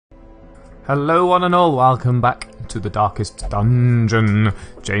Hello one and all, welcome back to the darkest dungeon.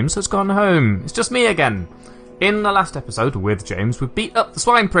 James has gone home. It's just me again. In the last episode with James, we beat up the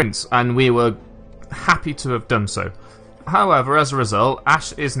Swine Prince, and we were happy to have done so. However, as a result,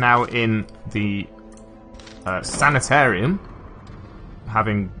 Ash is now in the sanitarium,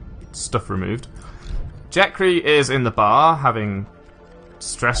 having stuff removed. Jekri is in the bar, having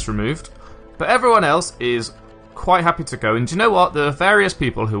stress removed. But everyone else is quite happy to go, and do you know what? There are various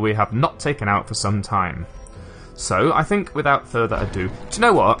people who we have not taken out for some time. So, I think without further ado... Do you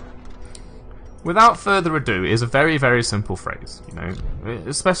know what? Without further ado is a very, very simple phrase, you know,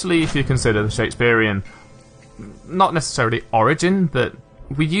 especially if you consider the Shakespearean, not necessarily origin, but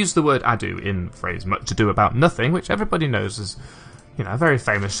we use the word ado in the phrase much ado about nothing, which everybody knows is, you know, a very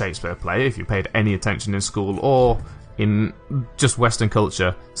famous Shakespeare play if you paid any attention in school or in just Western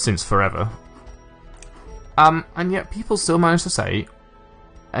culture since forever. And yet people still manage to say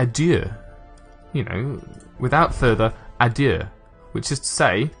adieu, you know, without further adieu, which is to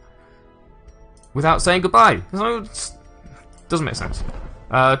say, without saying goodbye. So it doesn't make sense.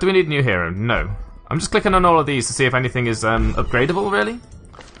 Do we need a new hero? No. I'm just clicking on all of these to see if anything is upgradable, really.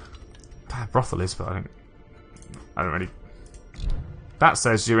 Brothel is, but I don't really... That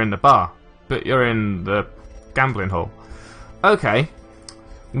says you're in the bar, but you're in the gambling hall. Okay.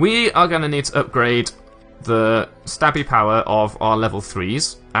 We are going to need to upgrade the stabby power of our level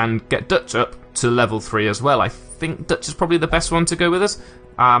 3s and get Dutch up to level 3 as well. I think Dutch is probably the best one to go with us.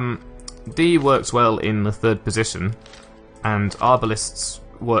 D works well in the 3rd position, and Arbalists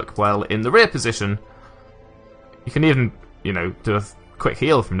work well in the rear position. You can even, you know, do a quick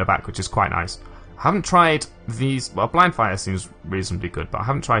heal from the back, which is quite nice. I haven't tried these... Well, Blind Fire seems reasonably good, but I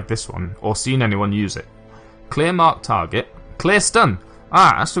haven't tried this one, or seen anyone use it. Clear mark target. Clear stun.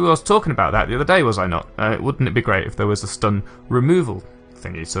 Actually, I was talking about that the other day, was I not? Wouldn't it be great if there was a stun removal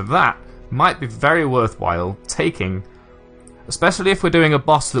thingy? So that might be very worthwhile taking... Especially if we're doing a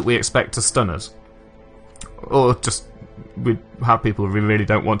boss that we expect to stun us. Or just we have people who really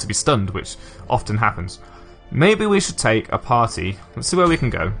don't want to be stunned, which often happens. Maybe we should take a party. Let's see where we can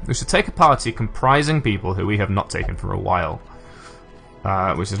go. We should take a party comprising people who we have not taken for a while.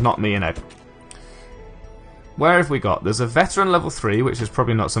 Which is not me and Ed. Where have we got? There's a veteran level 3, which is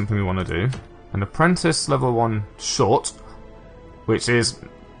probably not something we want to do. An apprentice level 1 short, which is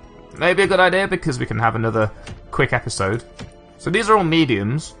maybe a good idea because we can have another quick episode. So these are all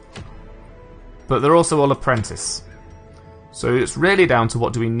mediums, but they're also all apprentice. So it's really down to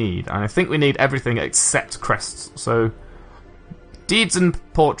what do we need, and I think we need everything except crests. So deeds and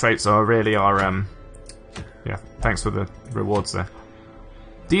portraits are really our yeah, thanks for the rewards there.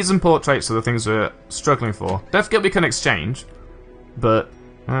 Deeds and portraits are the things we're struggling for. Don't forget we can exchange, but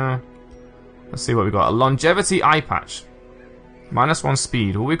let's see what we got. A longevity eye patch. -1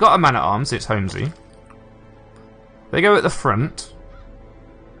 speed. Well, we've got a man-at-arms, it's Homesy. They go at the front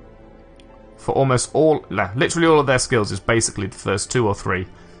for almost all... Literally all of their skills is basically the first 2 or 3.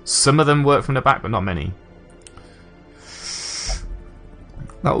 Some of them work from the back, but not many.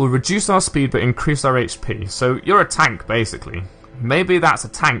 That will reduce our speed, but increase our HP. So you're a tank, basically. Maybe that's a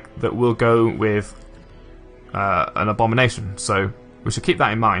tank that will go with an abomination. So we should keep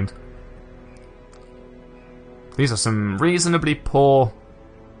that in mind. These are some reasonably poor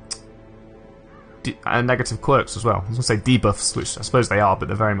negative quirks as well. I was going to say debuffs, which I suppose they are, but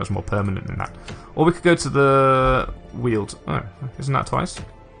they're very much more permanent than that. Or we could go to the wield. Oh, isn't that twice?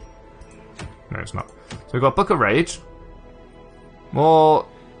 No, it's not. So we've got Book of Rage. More...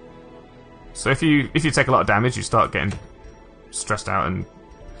 So if you take a lot of damage, you start getting stressed out and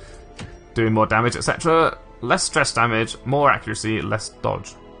doing more damage, etc. Less stress damage, more accuracy, less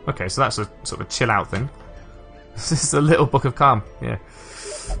dodge. Okay, so that's a sort of a chill out thing. This is a little Book of Calm, yeah.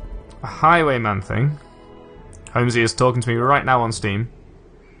 A Highwayman thing. Homesy is talking to me right now on Steam.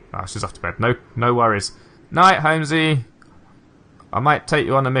 She's off to bed. No worries. Night, Homesy. I might take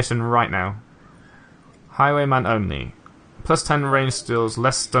you on a mission right now. Highwayman only. +10 range skills,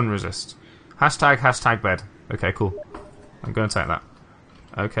 less stun resist. ## bed. Okay, cool. I'm going to take that.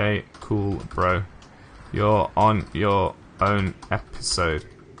 Okay, cool, bro. You're on your own episode.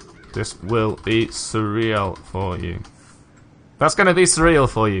 This will be surreal for you. That's going to be surreal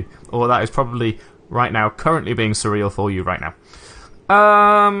for you. Or that is probably right now, currently being surreal for you right now.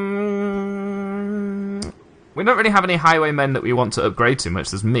 We don't really have any highwaymen that we want to upgrade too much.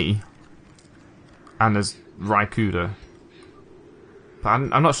 There's me. And there's Raikuda. But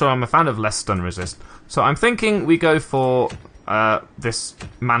I'm not sure I'm a fan of less stun resist. So I'm thinking we go for this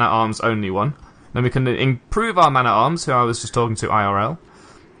man-at-arms only one. Then we can improve our man-at-arms, who I was just talking to IRL.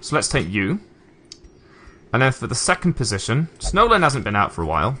 So let's take you. And then for the second position, Snolan hasn't been out for a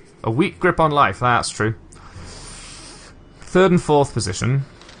while. A weak grip on life, that's true. Third and fourth position.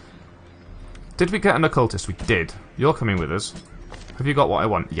 Did we get an occultist? We did. You're coming with us. Have you got what I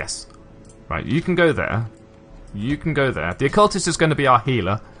want? Yes. Right, you can go there. You can go there. The occultist is going to be our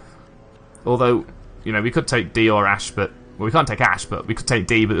healer. Although, you know, we could take D or Ash, but... Well, we can't take Ash, but we could take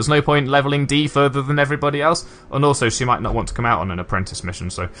D, but there's no point levelling D further than everybody else. And also, she might not want to come out on an apprentice mission,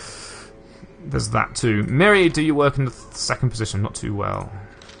 so... There's that too. Miri, do you work in the second position? Not too well.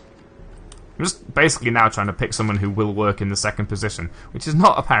 I'm just basically now trying to pick someone who will work in the second position, which is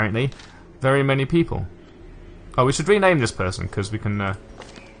not, apparently, very many people. Oh, we should rename this person, because we can... I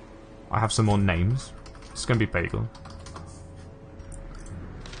have some more names. It's going to be Bagel.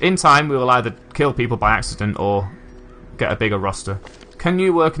 In time, we will either kill people by accident or get a bigger roster. Can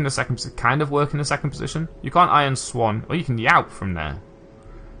you work in the second position? Kind of work in the second position? You can't Iron Swan. Or you can Yout from there.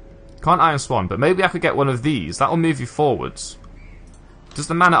 Can't Iron Swan, but maybe I could get one of these. That'll move you forwards. Does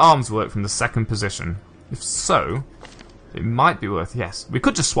the Man-at-Arms work from the second position? If so, it might be worth... Yes, we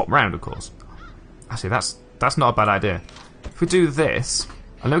could just swap round, of course. Actually, that's not a bad idea. If we do this,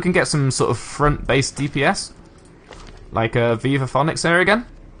 I know we can get some sort of front-based DPS. Like Vevaphonics here again.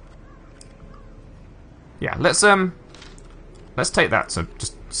 Yeah, let's take that to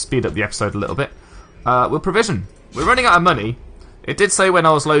just speed up the episode a little bit. We'll provision. We're running out of money. It did say when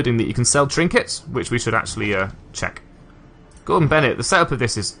I was loading that you can sell trinkets, which we should actually check. Gordon Bennett, the setup of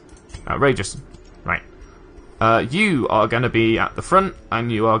this is outrageous. Right. You are going to be at the front,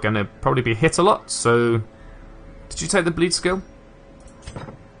 and you are going to probably be hit a lot, so... Did you take the bleed skill?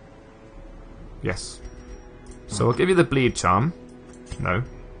 Yes. So I'll give you the bleed charm. No.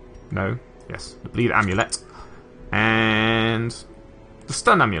 No. Yes. The bleed amulet. And... the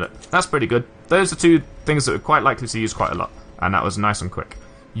stun amulet. That's pretty good. Those are two things that we're quite likely to use quite a lot. And that was nice and quick.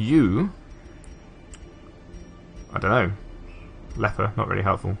 You... I don't know. Leper, not really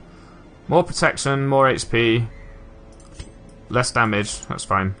helpful. More protection, more HP. Less damage, that's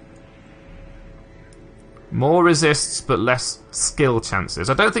fine. More resists, but less skill chances.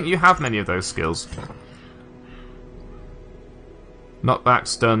 I don't think you have many of those skills. Knockback,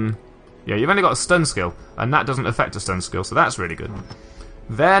 stun. Yeah, you've only got a stun skill, and that doesn't affect a stun skill, so that's really good.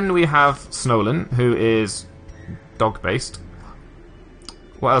 Then we have Snolan, who is dog-based.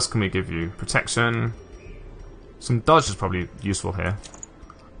 What else can we give you? Protection. Some dodge is probably useful here.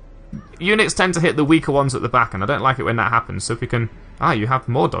 Units tend to hit the weaker ones at the back, and I don't like it when that happens, so if we can... Ah, you have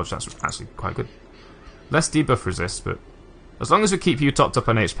more dodge, that's actually quite good. Less debuff resist, but as long as we keep you topped up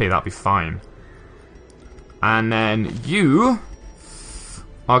on HP, that'll be fine. And then you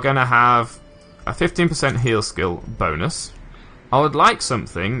are going to have a 15% heal skill bonus. I would like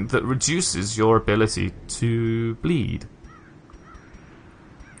something that reduces your ability to bleed.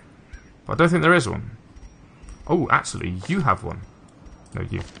 But I don't think there is one. Oh, actually, you have one. No,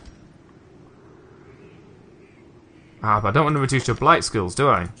 you. Ah, but I don't want to reduce your blight skills, do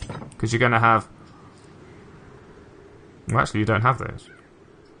I? Because you're going to have... Well, actually, you don't have those.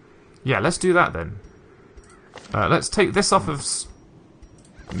 Yeah, let's do that then. Let's take this off of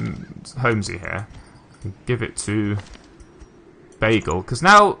Homesy here. And give it to Bagel. Because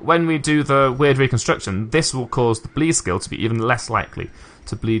now, when we do the weird reconstruction, this will cause the bleed skill to be even less likely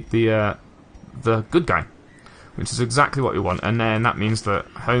to bleed the good guy. Which is exactly what we want. And then that means that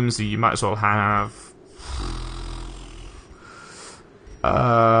Homesy, you might as well have...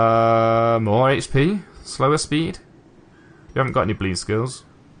 more HP? Slower speed? You haven't got any bleed skills.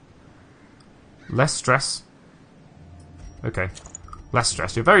 Less stress. Okay. Less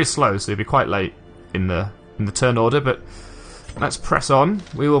stress. You're very slow, so you'll be quite late in the turn order, but let's press on.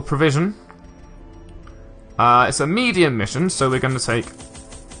 We will provision. It's a medium mission, so we're going to take...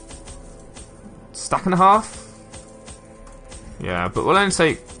 stack and a half? Yeah, but we'll only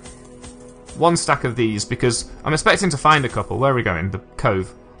take one stack of these because I'm expecting to find a couple. Where are we going? The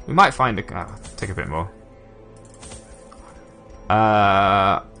cove. We might find a... take a bit more.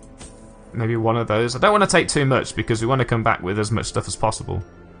 Maybe one of those. I don't want to take too much because we want to come back with as much stuff as possible.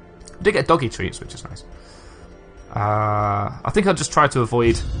 We did get doggy treats, which is nice. I think I'll just try to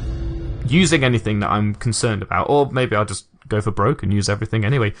avoid using anything that I'm concerned about. Or maybe I'll just go for broke and use everything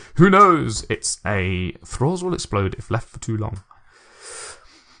anyway. Who knows? It's a... Thralls will explode if left for too long.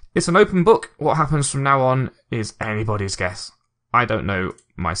 It's an open book. What happens from now on is anybody's guess. I don't know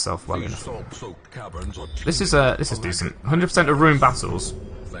myself well enough. This is decent. 100% of room battles.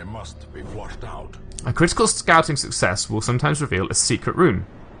 They must be washed out. A critical scouting success will sometimes reveal a secret room.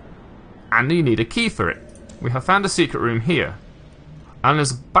 And you need a key for it. We have found a secret room here. And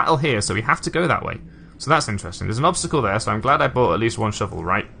there's a battle here, so we have to go that way. So that's interesting. There's an obstacle there, so I'm glad I bought at least one shovel,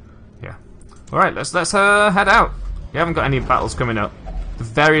 right? Yeah. Alright, let's head out. We haven't got any battles coming up. The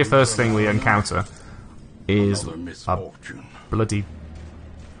very first thing we encounter is a bloody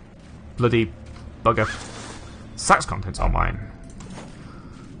bugger. Sax contents are mine.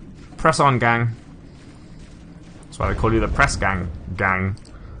 Press on, gang. That's why they call you the press gang.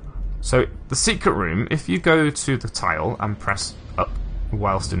 So, the secret room, if you go to the tile and press up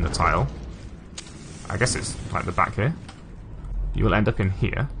whilst in the tile, I guess it's like the back here, you will end up in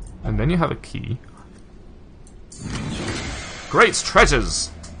here, and then you have a key. Great treasures!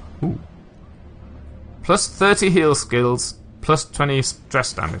 Ooh. Plus 30 heal skills, plus 20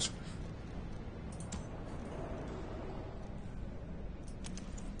 stress damage.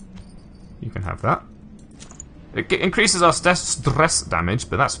 You can have that. It increases our stress damage,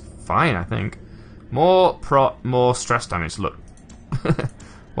 but that's fine, I think. More stress damage. Look.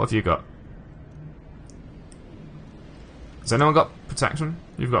 What have you got? Has anyone got protection?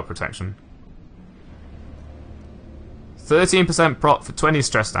 You've got protection. 13% prot for 20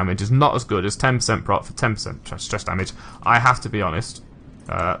 stress damage is not as good as 10% prot for 10% stress damage. I have to be honest.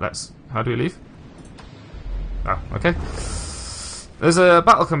 How do we leave? Oh, okay. There's a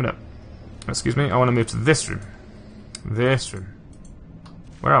battle coming up. Excuse me, I want to move to this room. This room.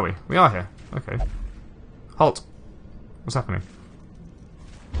 Where are we? We are here. Okay. Halt. What's happening?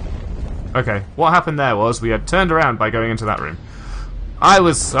 Okay, what happened there was we had turned around by going into that room. I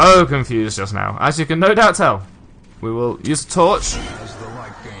was so confused just now, as you can no doubt tell. We will use a torch.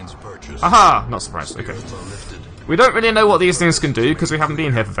 Aha! Not surprised. Okay. We don't really know what these things can do because we haven't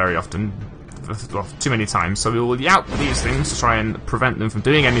been here for very often. Well, too many times, so we will yout these things to try and prevent them from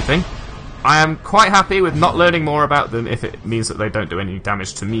doing anything. I am quite happy with not learning more about them if it means that they don't do any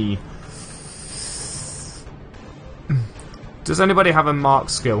damage to me. Does anybody have a mark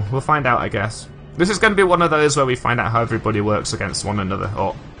skill? We'll find out, I guess. This is going to be one of those where we find out how everybody works against one another,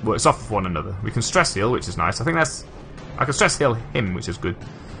 or works off of one another. We can stress heal, which is nice. I can stress heal him, which is good.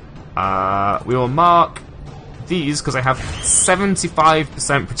 We will mark these because I have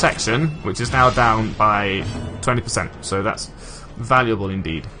 75% protection, which is now down by 20%. So that's valuable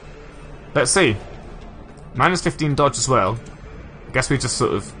indeed. Let's see. Minus 15 dodge as well. I guess we just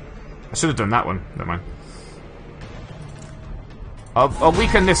sort of... I should have done that one. Never mind. I'll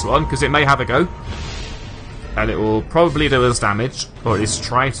weaken this one because it may have a go. And it will probably do us damage, or at least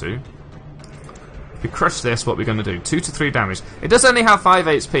try to. If we crush this, what we're going to do? 2 to 3 damage. It does only have 5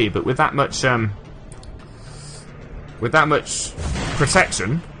 HP, but with that much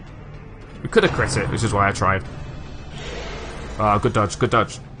protection, we could have crit it, which is why I tried. Ah, good dodge, good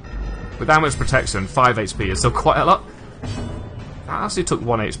dodge. With that much protection, 5 HP is still quite a lot. I actually took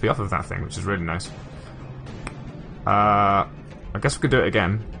 1 HP off of that thing, which is really nice. I guess we could do it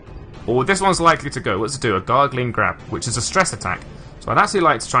again. Oh, this one's likely to go. What's it do? A gargling grab, which is a stress attack. So I'd actually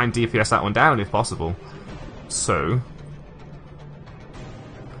like to try and DPS that one down if possible. So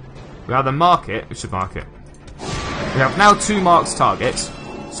we either mark it. We should mark it. We have now 2 marked targets.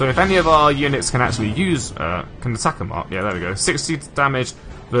 So if any of our units can actually use, can attack a mark. Yeah, there we go. 60 damage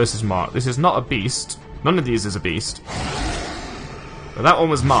versus mark. This is not a beast. None of these is a beast. But that one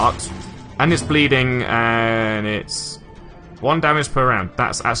was marked, and it's bleeding, and it's 1 damage per round.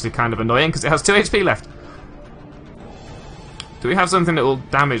 That's actually kind of annoying because it has 2 HP left. Do we have something that will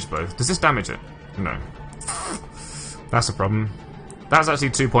damage both? Does this damage it? No. That's a problem. That's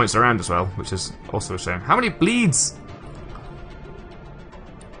actually 2 points around as well, which is also a shame. How many bleeds?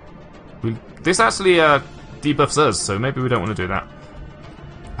 This actually debuffs us, so maybe we don't want to do that.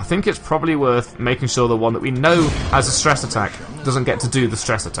 I think it's probably worth making sure the one that we know has a stress attack doesn't get to do the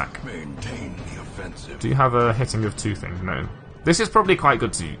stress attack. Do you have a hitting of 2 thing? No. This is probably quite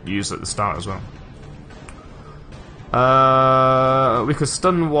good to use at the start as well. We could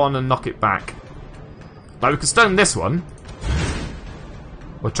stun one and knock it back. Like, we could stun this one.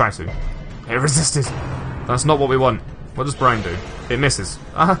 Or try to. It resisted. That's not what we want. What does Brian do? It misses.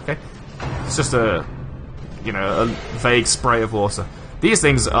 Ah, okay. It's just a vague spray of water. These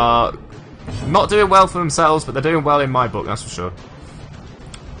things are not doing well for themselves, but they're doing well in my book, that's for sure.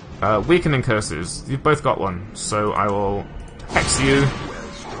 Weakening curses. You've both got one, so I will hex you.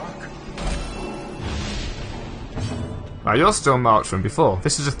 You're still marked from before.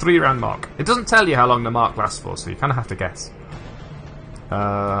 This is a 3-round mark. It doesn't tell you how long the mark lasts for, so you kind of have to guess.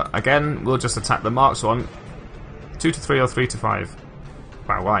 Again, we'll just attack the marks one. 2 to 3 or 3 to 5.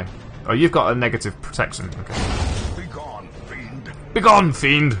 Wow, why? Oh, you've got a negative protection. Okay. Begone, fiend. Begone,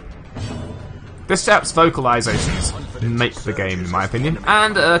 fiend! This chap's vocalizations make the game, in my opinion.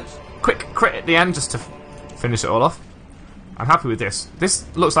 And a quick crit at the end, just to finish it all off. I'm happy with this. This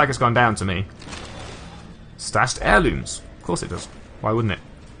looks like it's gone down to me. Stashed heirlooms. Of course it does. Why wouldn't it?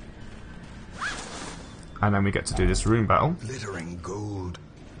 And then we get to do this room battle. Glittering gold,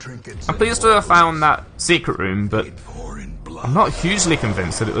 trinkets. I'm pleased to have found that secret room, but I'm not hugely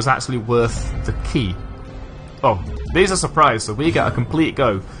convinced that it was actually worth the key. Oh, these are surprised, so we get a complete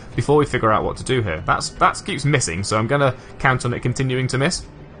go before we figure out what to do here. That keeps missing, so I'm going to count on it continuing to miss.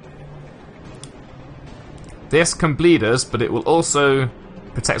 This can bleed us, but it will also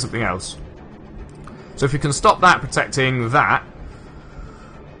protect something else. So if we can stop that protecting that...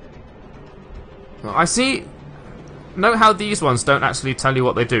 Well, I see... Note how these ones don't actually tell you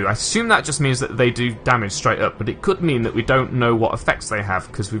what they do. I assume that just means that they do damage straight up, but it could mean that we don't know what effects they have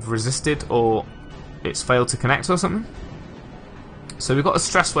because we've resisted or it's failed to connect or something. So we've got a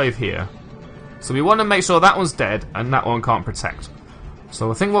stress wave here. So we want to make sure that one's dead and that one can't protect. So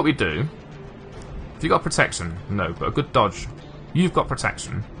I think what we do... Have you got protection? No, but a good dodge. You've got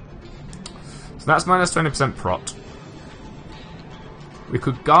protection. So that's minus 20% prot. We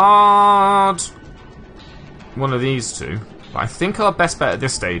could guard one of these two. But I think our best bet at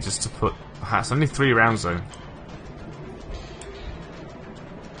this stage is to put... It's only 3 rounds though.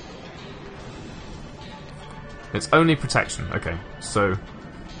 It's only protection. Okay, so...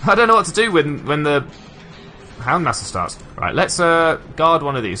 I don't know what to do when the Houndmaster starts. Right, let's guard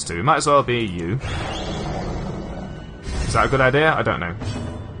one of these two. Might as well be you. Is that a good idea? I don't know.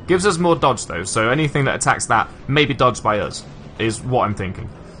 Gives us more dodge though, so anything that attacks that may be dodged by us, is what I'm thinking.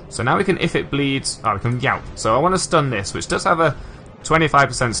 So now we can, if it bleeds... Oh, we can yout. So I want to stun this, which does have a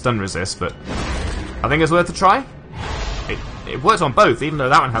 25% stun resist, but I think it's worth a try. It works on both, even though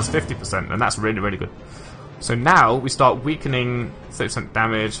that one has 50%, and that's really, really good. So now we start weakening 30%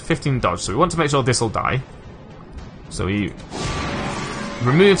 damage, 15 dodge. So we want to make sure this will die. So we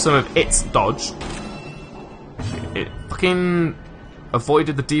remove some of its dodge. It fucking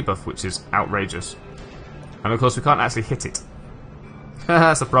avoided the debuff, which is outrageous. And of course we can't actually hit it.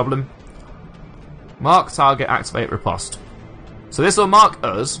 That's a problem. Mark target, activate riposte. So this will mark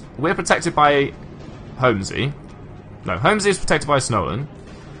us. We're protected by Homesy. No, Homesy is protected by Snolan.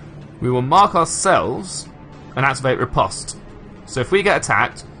 We will mark ourselves and activate riposte. So if we get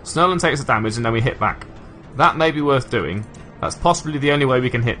attacked, Snolan takes the damage and then we hit back. That may be worth doing. That's possibly the only way we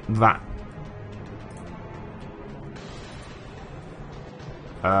can hit that.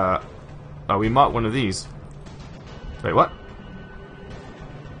 Oh, we mark one of these. Wait, what?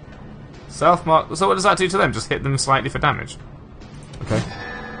 Self-mark. So what does that do to them? Just hit them slightly for damage. Okay.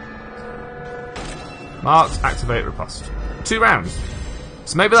 Marked, activate riposte. 2 rounds.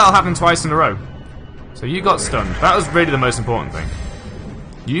 So maybe that'll happen twice in a row. So you got stunned. That was really the most important thing.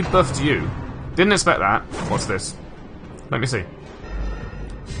 You buffed you. Didn't expect that. What's this? Let me see.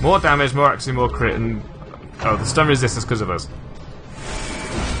 More damage, more accuracy, more crit, and... Oh, the stun resistance because of us.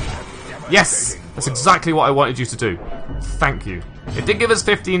 Yes! That's exactly what I wanted you to do. Thank you. It did give us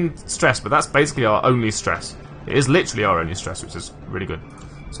 15 stress, but that's basically our only stress. It is literally our only stress, which is really good.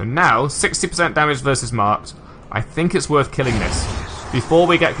 So now, 60% damage versus marked. I think it's worth killing this before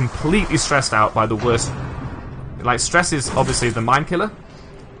we get completely stressed out by the worst. Like, stress is obviously the mind killer.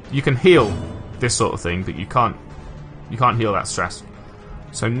 You can heal this sort of thing, but you can't heal that stress.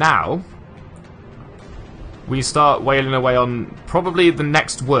 So now we start wailing away on probably the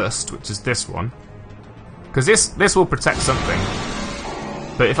next worst, which is this one. Because this will protect something.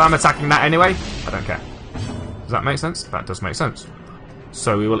 But if I'm attacking that anyway, I don't care. Does that make sense? That does make sense.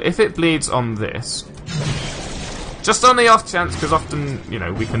 So we will, if it bleeds on this, just on the off chance, because often, you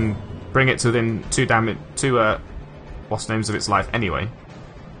know, we can bring it to within 2 damage, what's the names of its life anyway.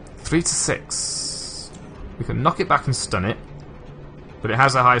 3 to 6. We can knock it back and stun it, but it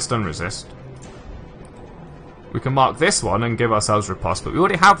has a high stun resist. We can mark this one and give ourselves riposte, but we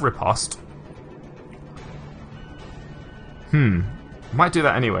already have riposte. Might do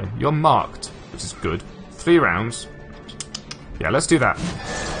that anyway. You're marked, which is good. 3 rounds. Yeah, let's do that.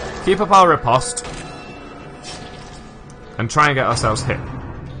 Keep up our riposte and try and get ourselves hit.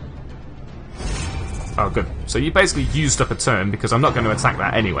 Oh, good. So you basically used up a turn because I'm not going to attack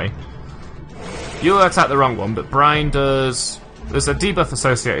that anyway. You'll attack the wrong one, but Brine does... There's a debuff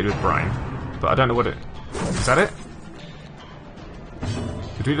associated with Brine, but I don't know what it... Is that it?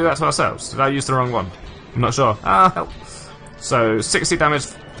 Did we do that to ourselves? Did I use the wrong one? I'm not sure. Ah, help. So, 60 damage...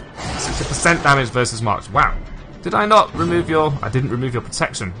 60% damage versus marked. Wow. Did I not remove your... I didn't remove your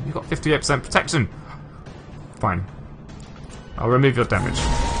protection. You got 58% protection. Fine. I'll remove your damage.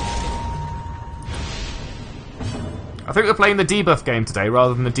 I think we're playing the debuff game today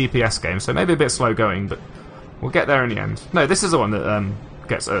rather than the DPS game, so maybe a bit slow going, but we'll get there in the end. No, this is the one that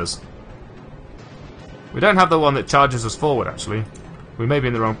gets us. We don't have the one that charges us forward, actually. We may be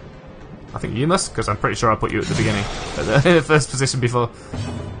in the wrong... I think you must, because I'm pretty sure I put you at the beginning, at the first position before.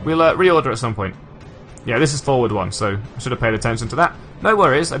 We'll reorder at some point. Yeah, this is forward one, so I should have paid attention to that. No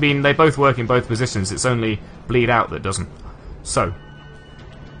worries, I mean, they both work in both positions, it's only bleed out that doesn't. So.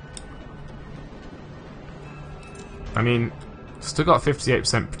 I mean, still got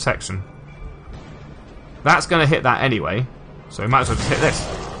 58% protection. That's going to hit that anyway, so we might as well just hit this.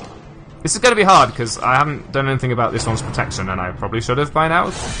 This is going to be hard, because I haven't done anything about this one's protection, and I probably should have by now,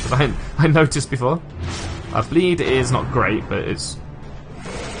 because I noticed before. Bleed is not great, but it's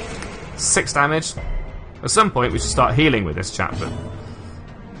 6 damage. At some point we should start healing with this chap, but...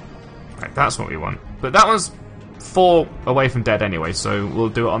 Right, that's what we want. But that one's 4 away from dead anyway, so we'll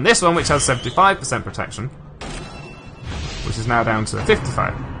do it on this one, which has 75% protection. Which is now down to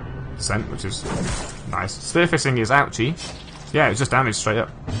 55%, which is nice. Spearfishing is ouchy. Yeah, it's just damage straight up.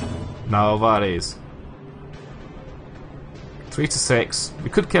 No worries. 3 to 6. We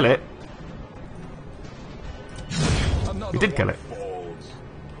could kill it. We did kill it.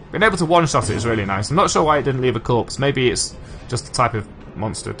 Being able to one-shot it is really nice. I'm not sure why it didn't leave a corpse. Maybe it's just the type of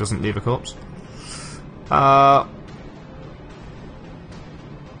monster that doesn't leave a corpse.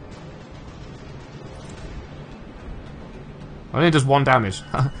 Only does 1 damage.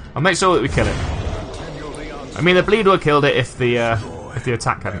 I'll make sure that we kill it. I mean, the bleed would have killed it if the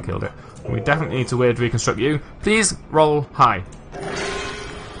attack hadn't killed it. And we definitely need to weird reconstruct you. Please roll high.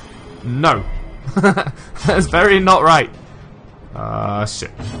 No. That's very not right.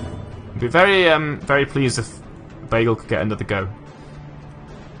 Shit. I'd be very, very pleased if Bagel could get another go.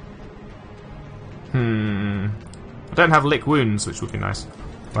 I don't have lick wounds, which would be nice.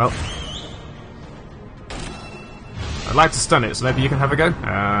 Well. I'd like to stun it, so maybe you can have a go?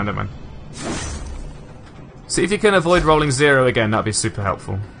 Never mind. See if you can avoid rolling 0 again, that'd be super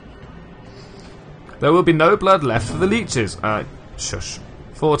helpful. There will be no blood left for the leeches. Shush.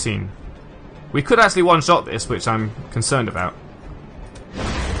 14. We could actually one-shot this, which I'm concerned about.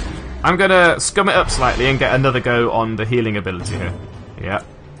 I'm gonna scum it up slightly and get another go on the healing ability here. Yeah.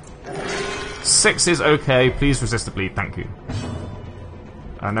 6 is okay, please resist the bleed, thank you.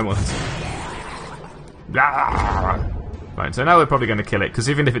 And then we'll hit it. Right, so now we're probably going to kill it, because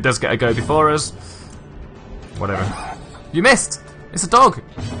even if it does get a go before us... Whatever. You missed! It's a dog!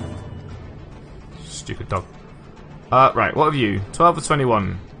 Stupid dog. Right, what have you? 12 or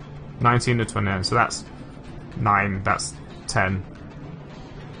 21? 19 or 29, so that's 9, that's 10.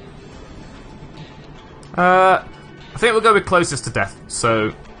 I think we'll go with closest to death,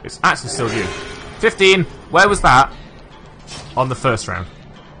 so it's actually still you. 15, where was that? On the first round.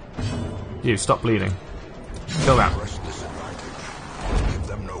 You, stop bleeding. Kill that.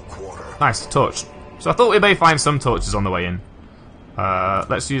 Nice, torch. So I thought we may find some torches on the way in.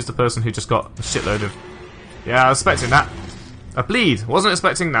 Let's use the person who just got a shitload of... Yeah, I was expecting that. A bleed. Wasn't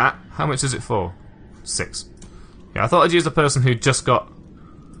expecting that. How much is it for? 6. Yeah, I thought I'd use the person who just got...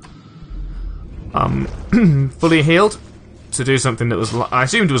 fully healed. To do something that was... I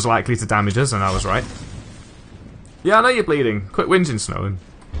assumed was likely to damage us, and I was right. Yeah, I know you're bleeding. Quit whinging, Snolan.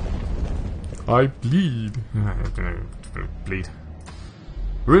 I bleed. Bleed.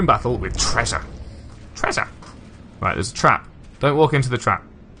 Room battle with treasure. Treasure! Right, there's a trap. Don't walk into the trap.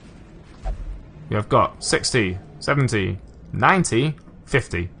 You have got 60, 70, 90,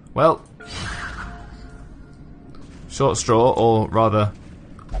 50. Well, short straw, or rather,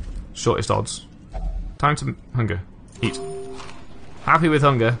 shortest odds. Time to hunger. Eat. Happy with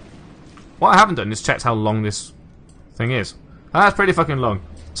hunger. What I haven't done is checked how long this thing is. That's pretty fucking long.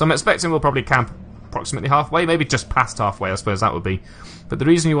 So I'm expecting we'll probably camp approximately halfway, maybe just past halfway, I suppose that would be. But the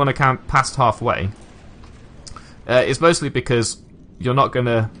reason you want to camp past halfway is mostly because you're not going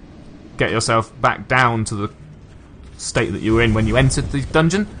to get yourself back down to the state that you were in when you entered the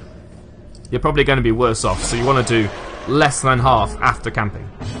dungeon. You're probably going to be worse off, so you want to do less than half after camping.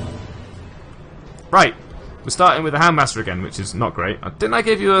 Right, we're starting with the Handmaster again, which is not great. Didn't I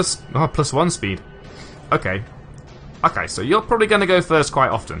give you a +1 speed? Okay. Okay, so you're probably going to go first quite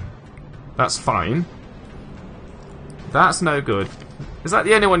often. That's fine. That's no good. Is that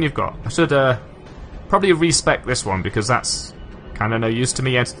the only one you've got? I should probably respec this one, because that's kind of no use to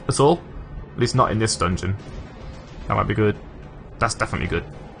me at all. At least not in this dungeon. That might be good. That's definitely good.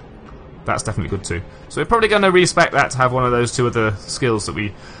 That's definitely good too. So we're probably going to respec that to have one of those 2 other skills that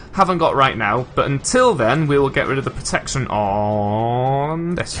we haven't got right now. But until then, we will get rid of the protection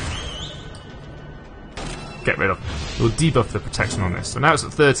on this. Get rid of. We'll debuff the protection on this. So now it's at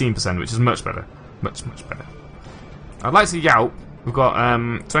 13%, which is much better. Much, much better. I'd like to Yelp. We've got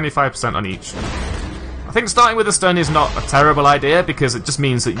 25% on each. I think starting with a stun is not a terrible idea, because it just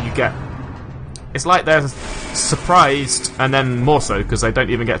means that you get... It's like they're surprised, and then more so, because they don't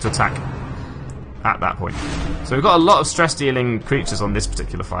even get to attack at that point. So we've got a lot of stress-dealing creatures on this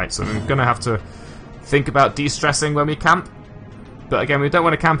particular fight, so I'm going to have to think about de-stressing when we camp. But again, we don't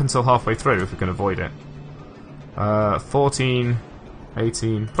want to camp until halfway through if we can avoid it. 14,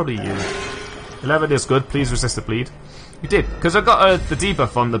 18, probably you. 11 is good, please resist the bleed. You did, because I've got the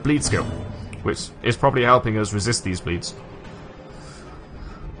debuff on the bleed skill, which is probably helping us resist these bleeds.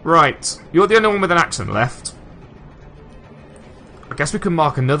 Right, you're the only one with an action left. I guess we can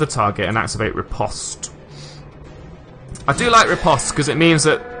mark another target and activate Riposte. I do like Riposte because it means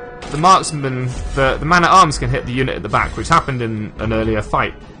that the marksman, the man-at-arms can hit the unit at the back, which happened in an earlier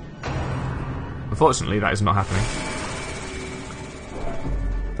fight. Unfortunately, that is not happening.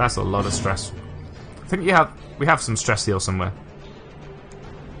 That's a lot of stress. I think we have some stress heal somewhere.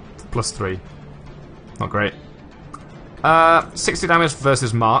 +3. Not great. 60 damage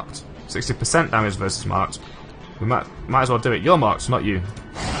versus marked. 60% damage versus marked. We might as well do it. You're marked, not you.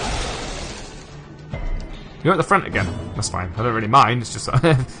 You're at the front again. That's fine. I don't really mind. It's just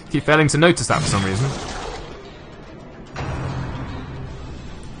I keep failing to notice that for some reason.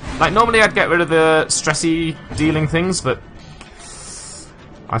 Like, normally I'd get rid of the stressy dealing things, but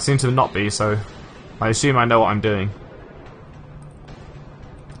I seem to not be, so I assume I know what I'm doing.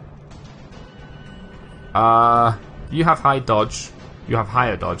 You have high dodge. You have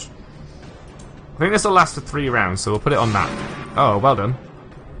higher dodge. I think this will last for 3 rounds, so we'll put it on that. Oh, well done.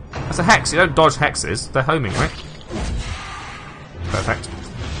 That's a hex. You don't dodge hexes. They're homing, right? Perfect.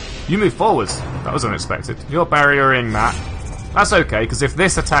 You move forwards. That was unexpected. You're barriering that. That's okay, because if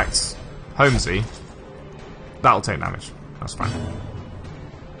this attacks Homesy, that'll take damage. That's fine.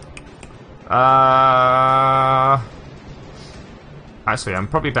 Actually, I'm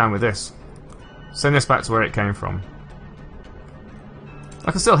probably down with this. Send this back to where it came from.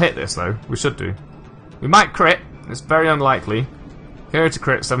 I can still hit this, though. We should do. We might crit. It's very unlikely. Hero to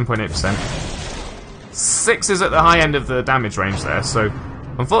crit, 7.8%. 6 is at the high end of the damage range there, so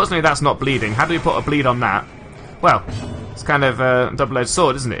unfortunately that's not bleeding. How do we put a bleed on that? Well, it's kind of a double-edged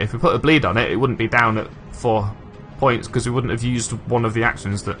sword, isn't it? If we put a bleed on it, it wouldn't be down at 4 points because we wouldn't have used one of the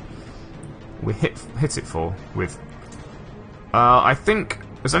actions that we hit it for with. I think...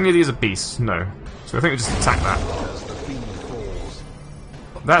 Is any of these a beast? No. So I think we just attack that.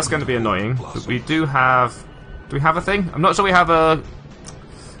 That's going to be annoying, but we do have... Do we have a thing? I'm not sure we have a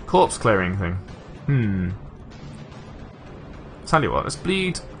corpse clearing thing. Tell you what, let's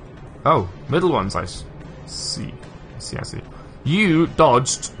bleed... Oh, middle ones, I see. I see. You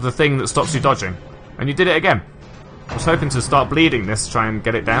dodged the thing that stops you dodging, and you did it again. I was hoping to start bleeding this to try and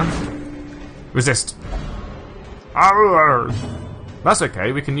get it down. Resist. That's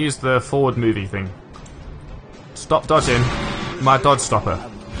okay, we can use the forward movie thing. Stop dodging my dodge stopper.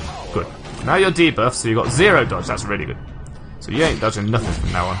 Good. Now you're debuffed, so you got 0 dodge, that's really good. So you ain't dodging nothing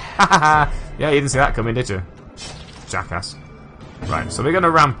from now on. Hahaha! Yeah, you didn't see that coming, did you? Jackass. Right, so we're going to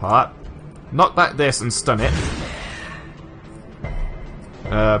rampart. Knock back this and stun it.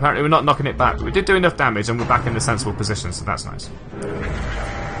 Apparently we're not knocking it back, but we did do enough damage and we're back in a sensible position, so that's nice.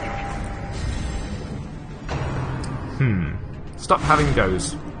 Stop having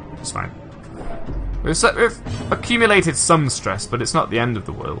goes. It's fine. We've accumulated some stress, but it's not the end of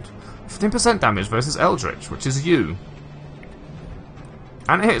the world. 15% damage versus Eldritch, which is you.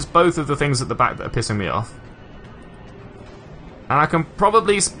 And it hits both of the things at the back that are pissing me off. And I can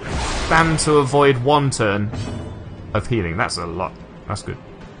probably stand to avoid 1 turn of healing. That's a lot. That's good.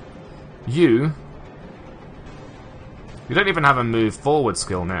 You don't even have a move forward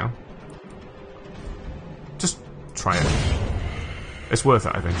skill now. Just try it. It's worth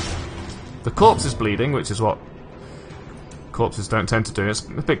it, I think. The corpse is bleeding, which is what corpses don't tend to do. It's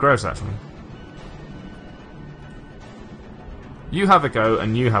a bit gross, actually. You have a go,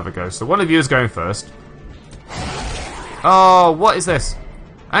 and you have a go. So one of you is going first. Oh, what is this?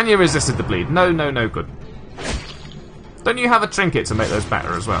 And you resisted the bleed. No, good. Don't you have a trinket to make those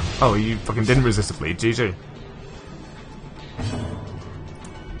better as well? Oh, you fucking didn't resist the bleed. GG.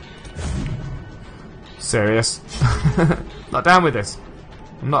 Serious? Not down with this.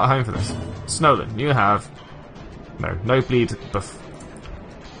 I'm not at home for this. Snolan, you have... No bleed buff.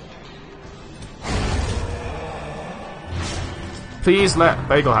 Please let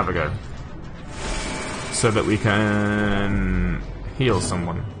Bagel have a go. So that we can heal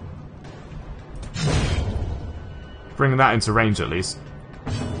someone. Bring that into range at least.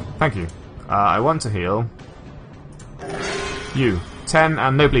 Thank you. I want to heal you. 10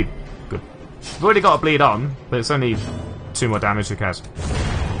 and no bleed. Good. We've already got a bleed on, but it's only 2 more damage, who cares?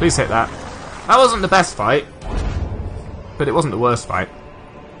 Please hit that. That wasn't the best fight, but it wasn't the worst fight.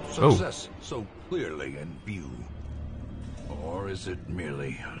 Success so clearly in view. Or is it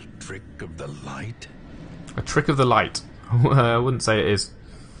merely a trick of the light? A trick of the light. I wouldn't say it is.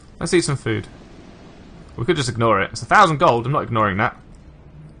 Let's eat some food. We could just ignore it. It's 1,000 gold. I'm not ignoring that.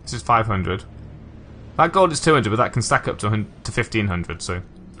 This is 500. That gold is 200, but that can stack up to 1,500. So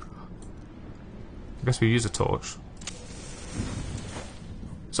I guess we use a torch.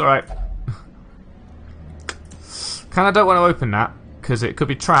 It's all right. Kind of don't want to open that because it could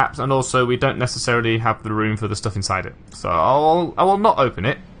be trapped, and also we don't necessarily have the room for the stuff inside it. So I will not open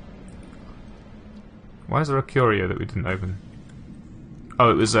it. Why is there a curio that we didn't open?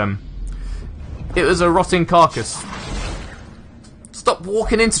 Oh, it was a rotting carcass. Stop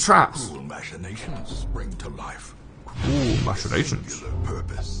walking into traps. Cruel machinations spring to life. Cruel machinations. Singular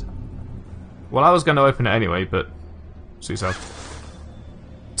purpose. Well, I was going to open it anyway, but see yourself.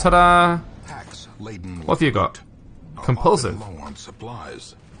 Ta-da! Packs laden with What have you got? are Compulsive. often low on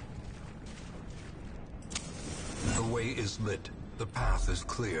supplies. The way is lit. The path is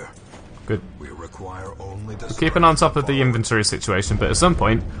clear. Good. We require only the Keeping on top of the inventory situation, but at some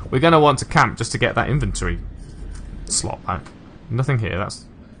point we're going to want to camp just to get that inventory slot back. Nothing here. That's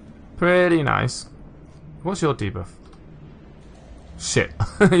pretty nice. What's your debuff? Shit.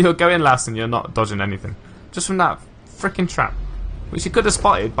 You're going last and you're not dodging anything. Just from that freaking trap. Which you could have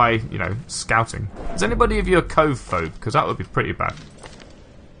spotted by, you know, scouting. Is anybody of you a cove phobe? Because that would be pretty bad.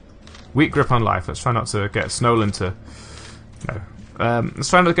 Weak grip on life. Let's try not to get Snolan to... No. Let's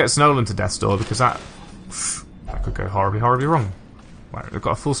try not to get Snolan to death's door, because that could go horribly, horribly wrong. Right, we've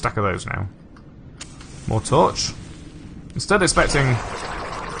got a full stack of those now. More torch. Instead expecting...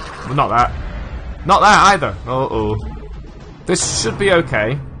 Well, not that. Not that either. Uh-oh. This should be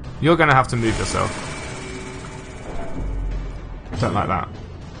okay. You're going to have to move yourself. Don't like that.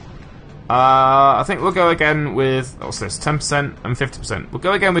 I think we'll go again with... What's this? 10% and 50%. We'll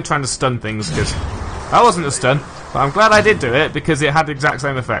go again with trying to stun things, because that wasn't a stun. But I'm glad I did do it, because it had the exact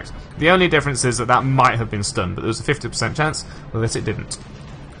same effect. The only difference is that that might have been stunned, but there was a 50% chance that it didn't.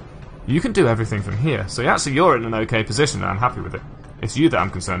 You can do everything from here, so actually you're in an okay position, and I'm happy with it. It's you that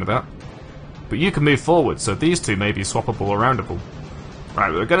I'm concerned about. But you can move forward, so these two may be swappable or roundable.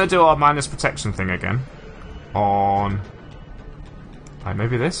 Right, we're going to do our minus protection thing again. On... Right,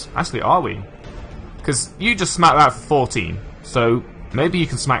 maybe this? Actually, are we? Because you just smacked that for 14, so maybe you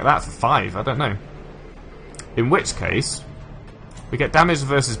can smack that for 5, I don't know. In which case, we get damage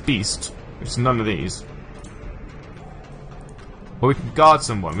versus beast, which is none of these. Or we can guard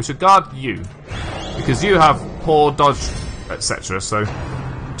someone. We should guard you, because you have poor dodge, etc. So,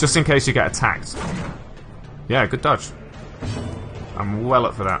 just in case you get attacked. Yeah, good dodge. I'm well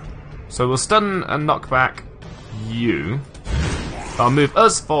up for that. So we'll stun and knock back you. I'll move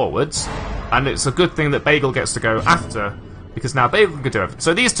us forwards, and it's a good thing that Bagel gets to go after, because now Bagel can do everything.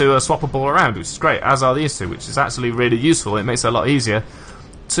 So these two are swappable around, which is great, as are these two, which is actually really useful. It makes it a lot easier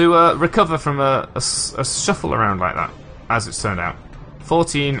to recover from a shuffle around like that, as it's turned out.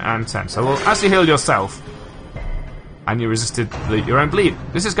 14 and 10. So we'll actually heal yourself, and you resisted your own bleed.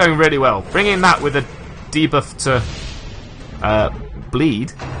 This is going really well. Bringing that with a debuff to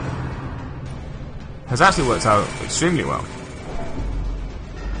bleed has actually worked out extremely well.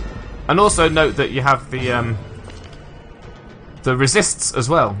 And also note that you have the resists as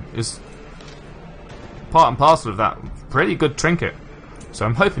well, is part and parcel of that pretty good trinket. So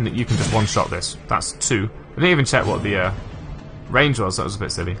I'm hoping that you can just one-shot this. That's 2. I didn't even check what the range was, that was a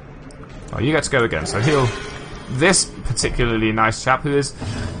bit silly. Oh, you get to go again, so heal this particularly nice chap who is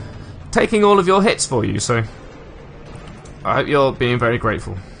taking all of your hits for you, so I hope you're being very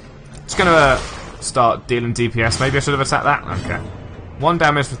grateful. Just gonna start dealing DPS. Maybe I should have attacked that? Okay. 1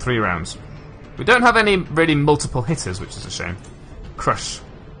 damage for 3 rounds. We don't have any really multiple hitters, which is a shame. Crush.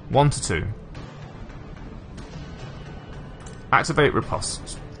 1 to 2. Activate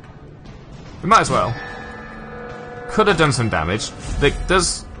riposte. We might as well. Could have done some damage. That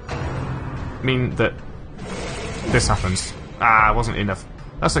does mean that this happens. Ah, wasn't enough.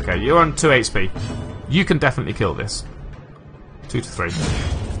 That's okay. You're on 2 HP. You can definitely kill this. 2 to 3.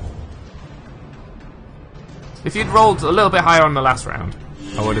 If you'd rolled a little bit higher on the last round,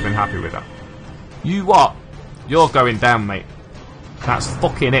 I would have been happy with that. You what? You're going down, mate. That's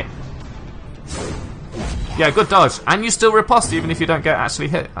fucking it. Yeah, good dodge. And you still riposte even if you don't get actually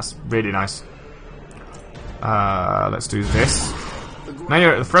hit. That's really nice. Let's do this. Now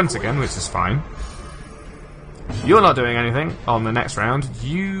you're at the front again, which is fine. You're not doing anything on the next round.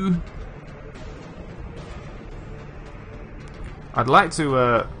 You... I'd like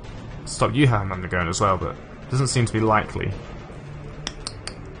to stop you having on the gun as well, but doesn't seem to be likely.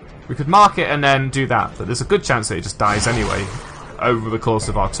 We could mark it and then do that, but there's a good chance that it just dies anyway over the course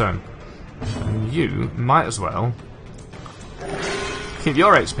of our turn. And you might as well keep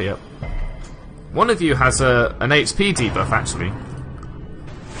your HP up. One of you has an HP debuff, actually.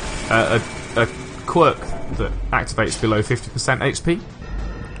 A quirk that activates below 50% HP?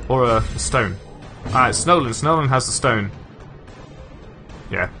 Or a stone? Snolan. Snolan has the stone.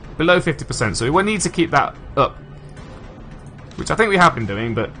 Yeah, below 50%, so we need to keep that up. Which I think we have been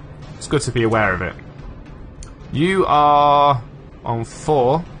doing, but it's good to be aware of it. You are on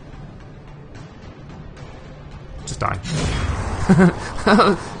 4. Just die.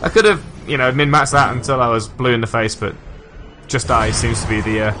 I could have, you know, min-maxed that until I was blue in the face, but just die seems to be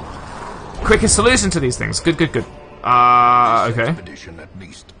the quickest solution to these things. Good, good, good. Okay. Expedition at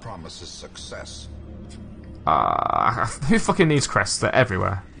least promises success. Who fucking needs crests? They're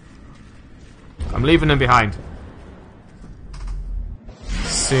everywhere. I'm leaving them behind.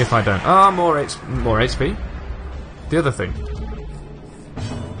 See if I don't. Oh, more HP. The other thing.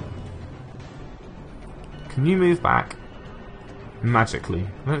 Can you move back magically?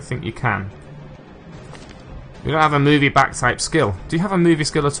 I don't think you can. You don't have a movie back type skill. Do you have a movie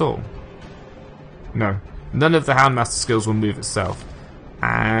skill at all? No. None of the Houndmaster skills will move itself.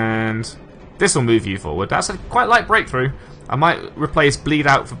 And this will move you forward. That's a quite light breakthrough. I might replace bleed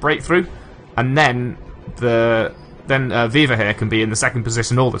out for breakthrough, and then Viva here can be in the second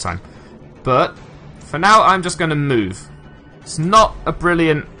position all the time. But for now, I'm just going to move. It's not a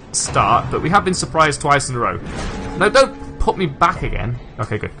brilliant start, but we have been surprised twice in a row. No, don't put me back again.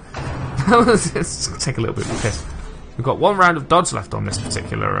 Okay, good. Let's take a little bit of a piss. We've got 1 round of dodge left on this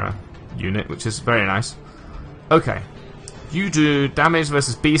particular unit, which is very nice. Okay. You do damage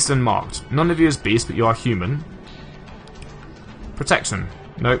versus beast and marked. None of you is beast, but you are human. Protection.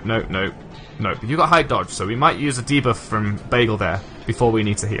 Nope, nope, nope. Nope. You got high dodge, so we might use a debuff from Bagel there before we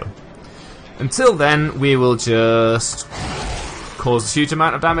need to heal. Until then, we will just cause a huge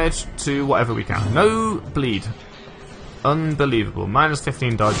amount of damage to whatever we can. No bleed. Unbelievable. Minus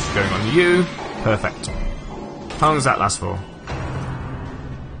 15 dodge going on you. Perfect. How long does that last for?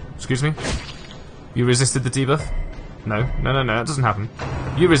 Excuse me? You resisted the debuff? No, no, no, no, that doesn't happen.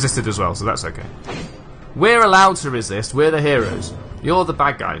 You resisted as well, so that's okay. We're allowed to resist. We're the heroes. You're the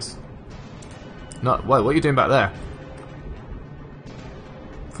bad guys. Not. What are you doing back there?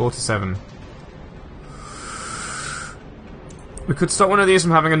 47. We could stop one of these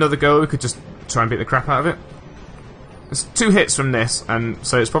from having another go. We could just try and beat the crap out of it. It's 2 hits from this, and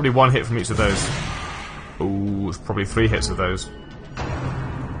so it's probably 1 hit from each of those. Ooh, it's probably 3 hits of those.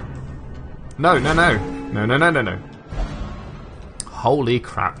 No, no, no. No, no, no, no, no. Holy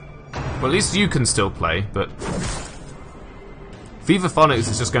crap. Well, at least you can still play, but Vevaphonics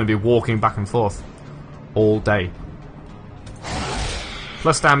is just going to be walking back and forth all day.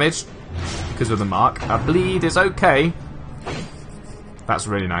 Plus damage, because of the mark. A bleed is okay. That's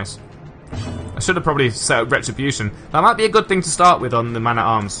really nice. I should have probably set up Retribution. That might be a good thing to start with on the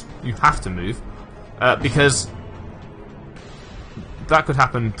man-at-arms. You have to move. Because that could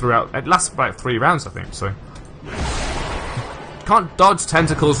happen throughout. It lasts about 3 rounds, I think, so. Can't dodge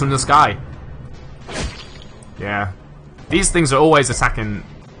tentacles from the sky. Yeah. These things are always attacking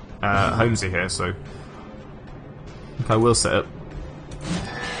Homesy here, so I think I will set up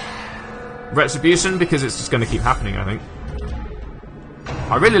Retribution because it's just going to keep happening, I think.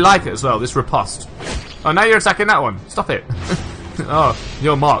 I really like it as well, this riposte. Oh, now you're attacking that one. Stop it. Oh,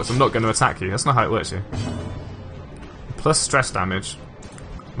 you're marked. I'm not going to attack you. That's not how it works here. Plus stress damage.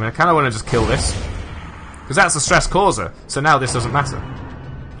 I mean, I kind of want to just kill this. Because that's a stress causer. So now this doesn't matter.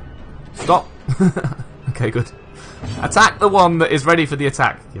 Stop. Okay, good. Attack the one that is ready for the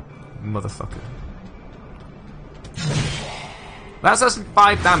attack. You motherfucker. That's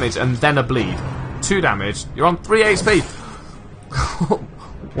 5 damage and then a bleed. 2 damage. You're on 3 HP.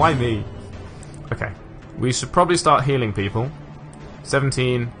 Why me? Okay. We should probably start healing people.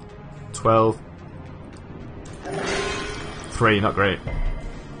 17, 12, 3, not great.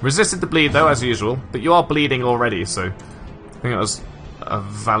 Resisted the bleed though, as usual, but you are bleeding already, so I think that was a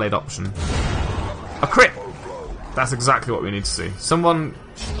valid option. A crit! That's exactly what we need to see. Someone...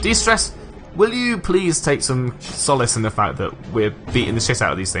 De-stress, will you please take some solace in the fact that we're beating the shit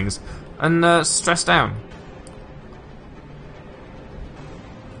out of these things, and stress down?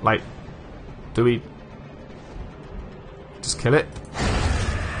 Like, do we just kill it?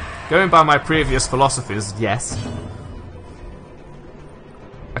 Going by my previous philosophies, yes.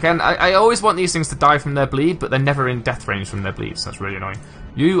 Again, I always want these things to die from their bleed, but they're never in death range from their bleed, so that's really annoying.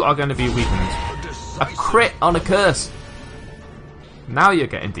 You are going to be weakened. A crit on a curse! Now you're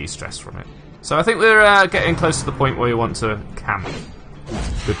getting de-stress from it. So I think we're getting close to the point where we want to camp.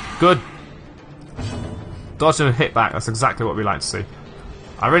 Good. Good. Dodge and hit back, that's exactly what we like to see.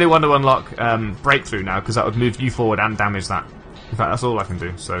 I really want to unlock Breakthrough now, because that would move you forward and damage that. In fact, that's all I can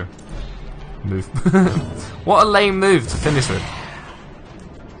do, so... Move. What a lame move to finish with.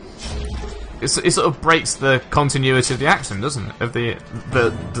 it sort of breaks the continuity of the action, doesn't it? Of the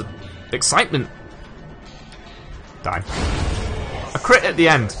excitement. Die. A crit at the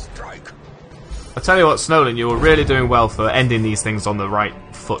end. I tell you what, Snolan, you were really doing well for ending these things on the right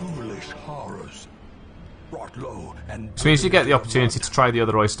foot. Which means you get the opportunity to try the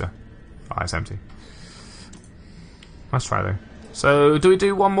other oyster. Ah, it's empty. Let's try though. So, do we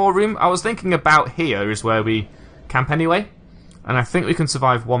do one more room? I was thinking about here is where we camp anyway. And I think we can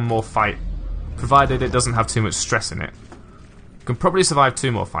survive one more fight. Provided it doesn't have too much stress in it. We can probably survive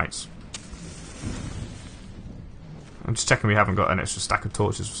 2 more fights. I'm just checking we haven't got an extra stack of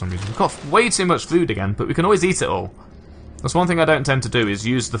torches for some reason. We've got way too much food again, but we can always eat it all. That's one thing I don't tend to do, is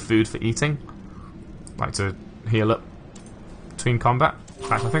use the food for eating. Like to heal up between combat. In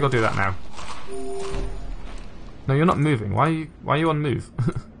fact, I think I'll do that now. No, you're not moving. Why are you on move?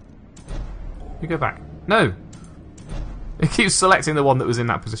 You go back. No! It keeps selecting the one that was in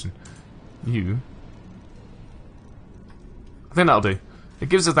that position. You. I think that'll do. It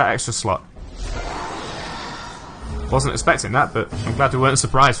gives us that extra slot. Wasn't expecting that, but I'm glad we weren't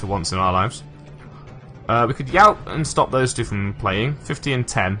surprised for once in our lives. We could yout and stop those two from playing. 50 and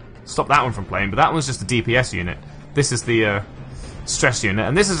 10. Stop that one from playing, but that one's just a DPS unit. This is the stress unit,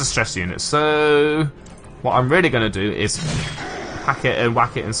 and this is a stress unit. So what I'm really going to do is hack it and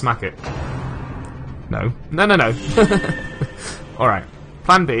whack it and smack it. No. No, no, no. Alright.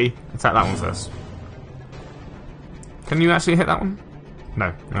 Plan B, attack that one first. Can you actually hit that one?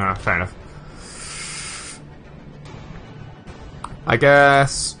 No. Fair enough. I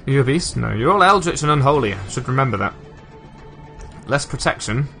guess... Are you a beast? No, you're all eldritch and unholy. I should remember that. Less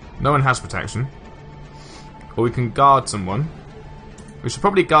protection. No one has protection. Or we can guard someone. We should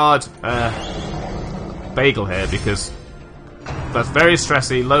probably guard Bagel here, because that's very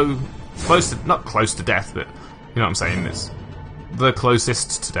stressy, low... Close to... Not close to death, but... You know what I'm saying? It's the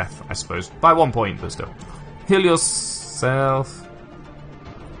closest to death, I suppose. By 1 point, but still. Heal yourself.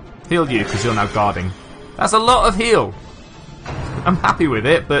 Heal you, because you're now guarding. That's a lot of heal! I'm happy with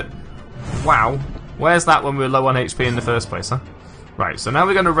it, but wow, where's that when we were low on HP in the first place, huh? Right, so now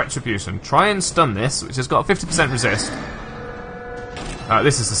we're going to Retribution. Try and stun this, which has got a 50% resist.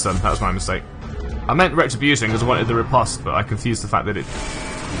 This is the stun, that was my mistake. I meant Retribution because I wanted the riposte, but I confused the fact that it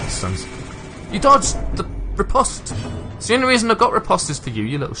stuns. You dodged the riposte! It's the only reason I got riposte is for you,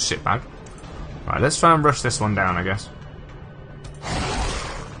 you little shitbag. Right, let's try and rush this one down, I guess.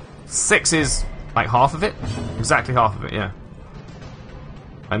 6 is like half of it? Exactly half of it, yeah.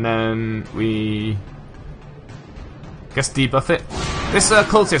 And then we... guess debuff it. This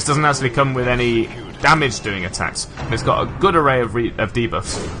occultist doesn't actually come with any damage doing attacks. It's got a good array of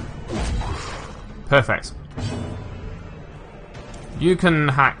debuffs. Perfect. You can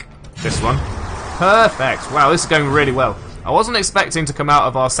hack this one. Perfect! Wow, this is going really well. I wasn't expecting to come out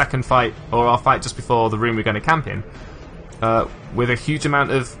of our second fight, or our fight just before the room we're going to camp in, with a huge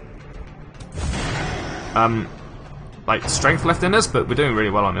amount of like strength left in us, but we're doing really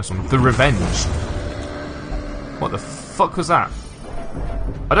well on this one. The Revenge. What the fuck was that?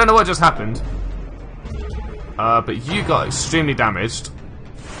 I don't know what just happened. But you got extremely damaged.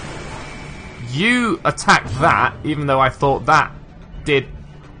 You attacked that, even though I thought that did...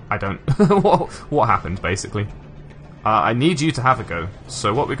 I don't... what happened, basically? I need you to have a go.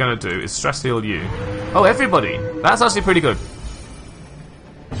 So what we're going to do is stress heal you. Oh, everybody! That's actually pretty good.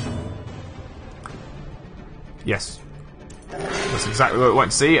 Yes. That's exactly what we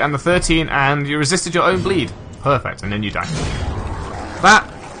want to see. And the 13, and you resisted your own bleed. Perfect, and then you die. That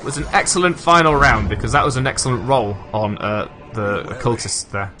was an excellent final round, because that was an excellent roll on the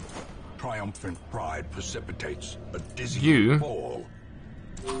occultist there. Triumphant pride precipitates a dizzying fall.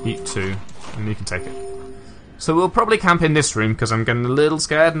 Eat 2, and you can take it. So we'll probably camp in this room, because I'm getting a little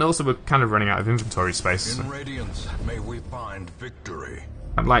scared, and also we're kind of running out of inventory space. In Radiance, may we find victory.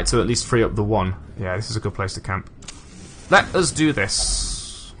 I'd like to at least free up the 1. Yeah, this is a good place to camp. Let us do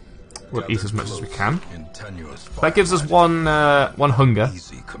this. We'll eat as much as we can. That gives us one hunger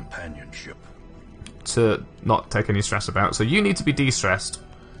Easy companionship. to not take any stress about. So you need to be de-stressed.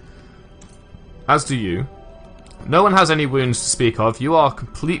 As do you. No one has any wounds to speak of. You are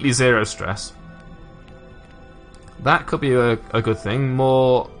completely 0 stress. That could be a good thing.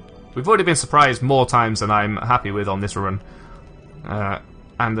 We've already been surprised more times than I'm happy with on this run.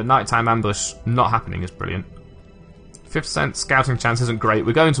 And the nighttime ambush not happening is brilliant. 50% scouting chance isn't great.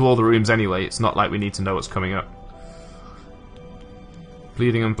 We're going to all the rooms anyway. It's not like we need to know what's coming up.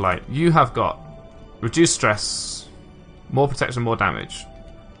 Bleeding and blight. You have got reduced stress, more protection, more damage.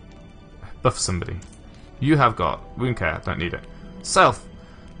 Buff somebody. You have got wound care. Don't need it. Self.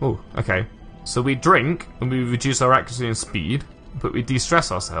 Oh, okay. So we drink and we reduce our accuracy and speed. but we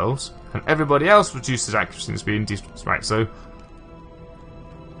de-stress ourselves, and everybody else reduces accuracy and speed and de-stress. Right, so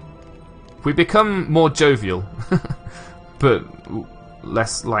we become more jovial, but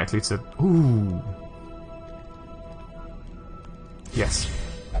less likely to... Ooh. Yes.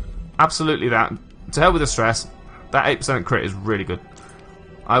 Absolutely that. To hell with the stress. That 8% crit is really good.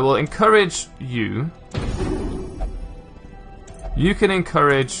 I will encourage you. You can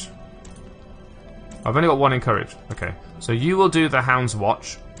encourage... I've only got one encourage. Okay. So you will do the Hound's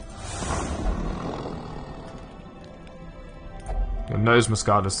Watch. Your nose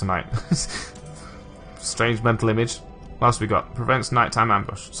Muscadas tonight. Strange mental image. What else we got? Prevents nighttime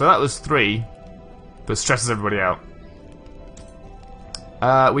ambush. So that was 3, but stresses everybody out.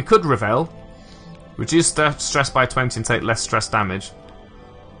 We could Reveal. Reduce stress by 20 and take less stress damage.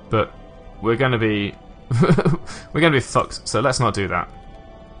 But we're gonna be we're gonna be fucked, so let's not do that.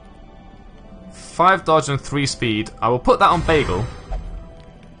 5 dodge and 3 speed. I will put that on Bagel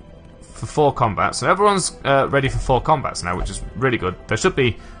for 4 combats. So everyone's ready for 4 combats now, which is really good. There should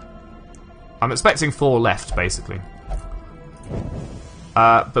be... I'm expecting 4 left, basically.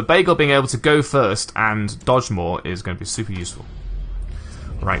 But Bagel being able to go first and dodge more is going to be super useful.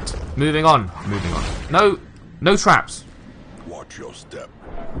 Right, moving on. Moving on. No traps. Watch your step.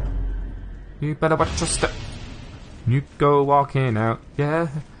 You better watch your step. You go walking out. Yeah.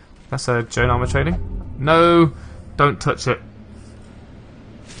 That's a Joan armor trading. No, don't touch it.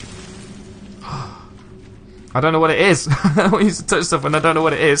 I don't know what it is. I don't want you to touch stuff when I don't know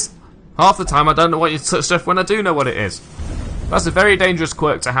what it is. Half the time I don't want you to touch stuff when I do know what it is. That's a very dangerous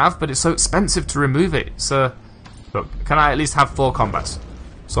quirk to have, but it's so expensive to remove it. So, look, can I at least have 4 combats?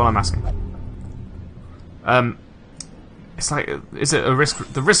 That's all I'm asking. It's like, is it a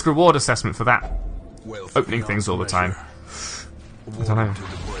the risk reward assessment for that? Opening things all the time. I don't know.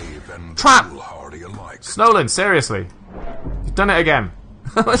 Trap! Snolan, seriously. You've done it again.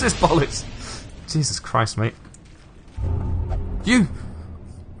 What's this bollocks? Jesus Christ, mate. You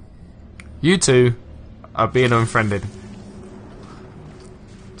two are being unfriended.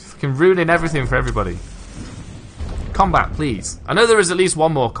 Fucking ruining everything for everybody. Combat, please. I know there is at least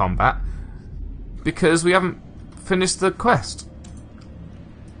one more combat because we haven't finished the quest.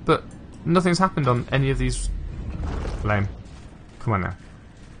 But nothing's happened on any of these. Lame. Come on now.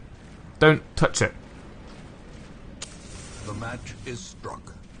 Don't touch it. The match is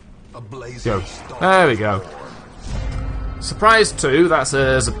struck. A blaze. Go. There we go. Surprise 2. That's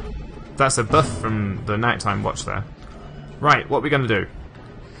a buff from the nighttime watch there. Right, what are we going to do?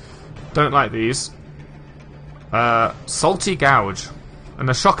 Don't like these. Salty Gouge. And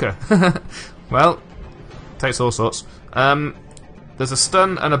a Shocker. Well, takes all sorts. There's a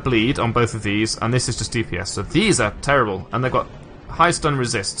stun and a bleed on both of these, and this is just DPS. So these are terrible, and they've got high stun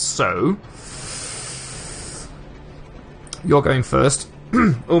resist. So you're going first.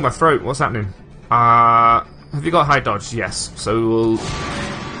 Oh, my throat. What's happening? Have you got high dodge? Yes. So we'll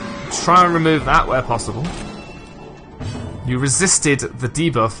try and remove that where possible. You resisted the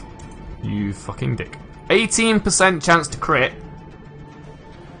debuff. You fucking dick. 18% chance to crit.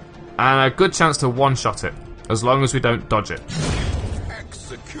 And a good chance to one-shot it. As long as we don't dodge it.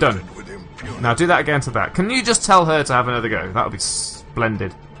 Done. Now do that again to that. Can you just tell her to have another go? That would be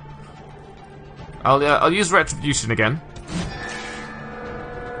splendid. I'll use Retribution again.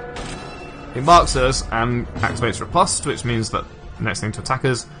 It marks us and activates Riposte, which means that the next thing to attack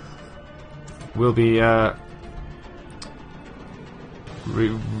us will be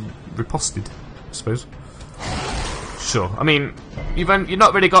riposted, I suppose. Sure. I mean, you've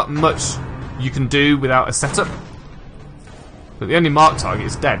not really got much you can do without a setup. But the only marked target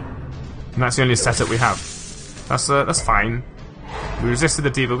is dead, and that's the only setup we have. That's fine. We resisted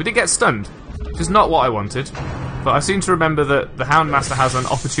the debuff. We did get stunned, which is not what I wanted. But I seem to remember that the Houndmaster has an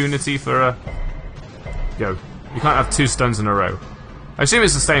opportunity for a... Yo, you can't have 2 stuns in a row. I assume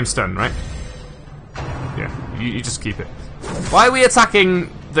it's the same stun, right? Yeah, you just keep it. Why are we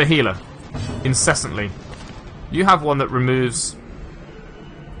attacking the healer incessantly? You have one that removes...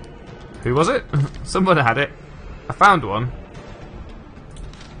 Who was it? Someone had it. I found one.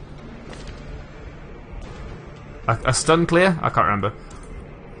 A stun clear? I can't remember.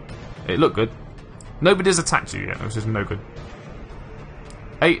 It looked good. Nobody's attacked you yet, which is no good.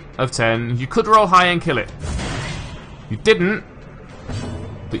 8 of 10. You could roll high and kill it. You didn't,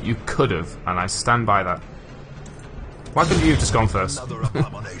 but you could have, and I stand by that. Why couldn't you have just gone first?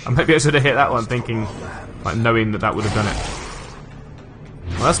 And maybe I should have hit that one thinking, like, knowing that would have done it.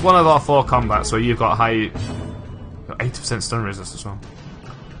 Well, that's one of our 4 combats where you've got high... 80% stun resist as well.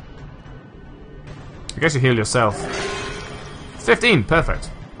 I guess you heal yourself. 15, perfect.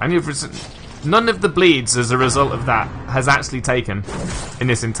 And you've None of the bleeds as a result of that has actually taken in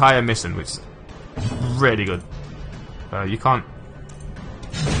this entire mission, which is really good. You can't...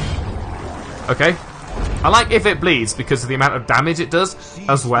 Okay. I like if it bleeds because of the amount of damage it does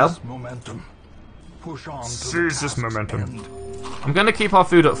as well. Seize this momentum. I'm going to keep our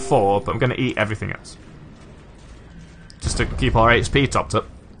food at 4, but I'm going to eat everything else. Just to keep our HP topped up.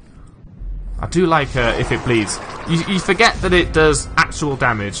 I do like if it bleeds. You forget that it does actual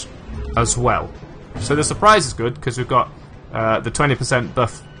damage as well. So the surprise is good because we've got the 20%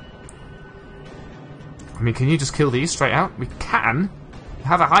 buff. I mean, can you just kill these straight out? We can.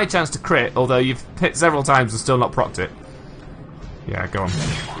 Have a high chance to crit, although you've hit several times and still not procced it. Yeah, go on.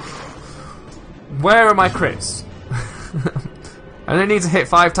 Where are my crits? I only need to hit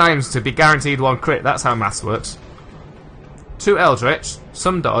 5 times to be guaranteed 1 crit. That's how maths works. 2 Eldritch,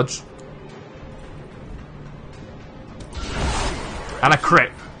 some dodge, and a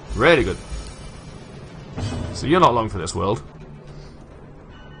crit. Really good. So you're not long for this world.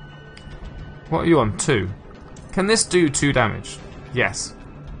 What are you on? 2. Can this do 2 damage? Yes.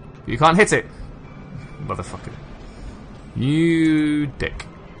 You can't hit it. Motherfucker. You dick.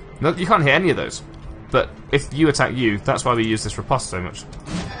 No, you can't hit any of those. But if you attack you, that's why we use this riposte so much.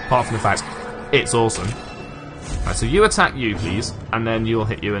 Apart from the fact it's awesome. Right, so you attack you, please, and then you'll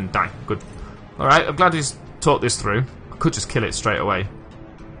hit you and die. Good. Alright, I'm glad he's talked this through. I could just kill it straight away.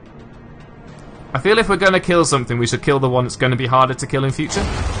 I feel if we're going to kill something, we should kill the one that's going to be harder to kill in future.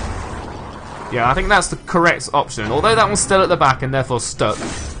 Yeah, I think that's the correct option. Although that one's still at the back and therefore stuck.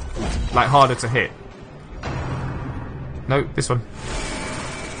 Like, harder to hit. No, this one.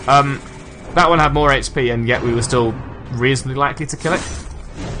 That one had more HP and yet we were still reasonably likely to kill it.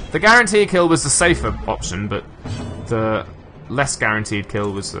 The guarantee kill was the safer option, but the less guaranteed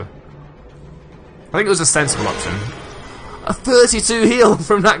kill was the... I think it was a sensible option. A 32 heal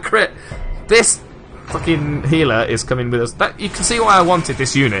from that crit! This fucking healer is coming with us. That, you can see why I wanted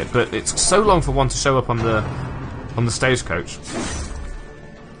this unit, but it's so long for one to show up on the stagecoach.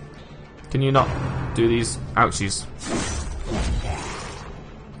 Can you not do these ouchies?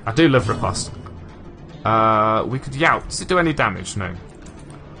 I do love riposte. We could yout. Does it do any damage? No.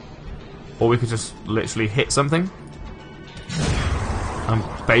 Or we could just literally hit something and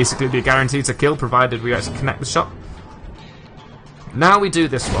basically be guaranteed to kill, provided we actually connect the shot. Now we do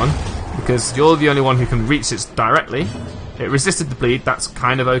this one, because you're the only one who can reach it directly. It resisted the bleed, that's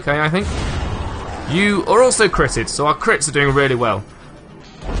kind of okay, I think. You are also critted, so our crits are doing really well.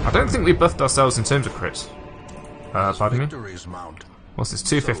 I don't think we buffed ourselves in terms of crits. Pardon me? What's this,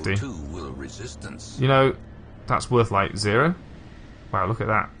 250? You know, that's worth like 0. Wow, look at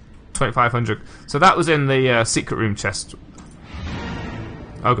that. 2500. So that was in the secret room chest.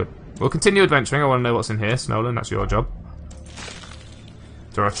 Oh, good. We'll continue adventuring. I want to know what's in here. Snolan, that's your job.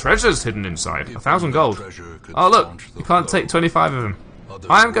 There are treasures hidden inside. 1,000 gold. Oh, look. You can't take 25 of them.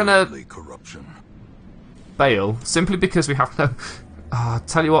 I'm gonna bail, simply because we have no...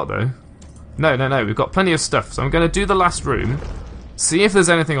 tell you what, though. No. We've got plenty of stuff. So I'm going to do the last room. See if there's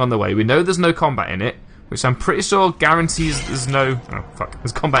anything on the way. We know there's no combat in it, which I'm pretty sure guarantees there's no... Oh, fuck.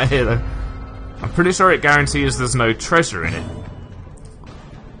 There's combat here, though. I'm pretty sure it guarantees there's no treasure in it.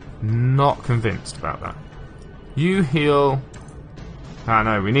 Not convinced about that. You heal... Ah,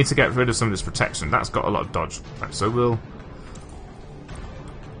 no. We need to get rid of some of this protection. That's got a lot of dodge. Right, so we'll...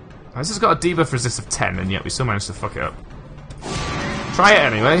 This has got a debuff resist of 10, and yet we still managed to fuck it up. Try it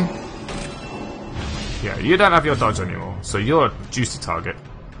anyway. Yeah, you don't have your dodge anymore, so you're a juicy target.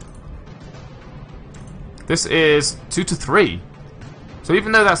 This is 2 to 3. So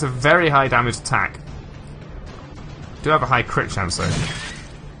even though that's a very high damage attack, do have a high crit chance though.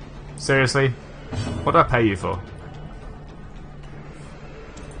 Seriously? What do I pay you for?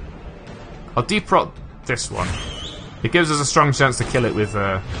 I'll deproc this one. It gives us a strong chance to kill it with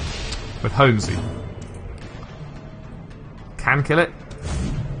Homesy. Can kill it?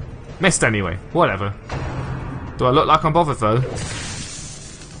 Missed anyway. Whatever. Do I look like I'm bothered though?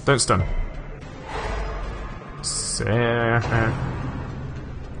 Don't stun.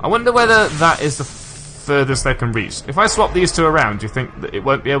 I wonder whether that is the furthest they can reach. If I swap these two around, do you think that it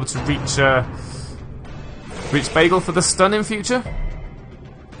won't be able to reach Bagel for the stun in future?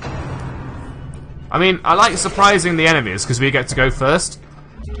 I mean, I like surprising the enemies because we get to go first,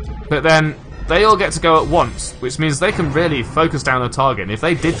 but then they all get to go at once, which means they can really focus down a target. And if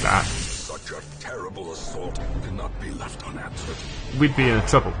they did that, such a terrible assault cannot be left unanswered. We'd be in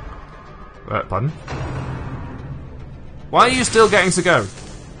trouble. Pardon? Why are you still getting to go?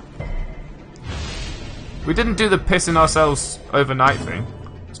 We didn't do the pissing ourselves overnight thing.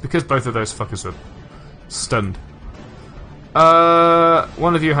 It's because both of those fuckers were stunned.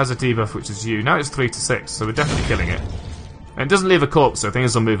 One of you has a debuff, which is you. Now it's 3 to 6, so we're definitely killing it. And it doesn't leave a corpse, so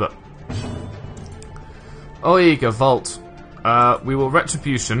things will move up. Oiga, Vault. We will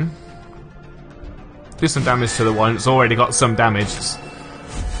Retribution. Do some damage to the one. It's already got some damage. It's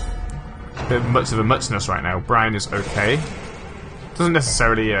a bit much of a muchness right now. Brian is okay. Doesn't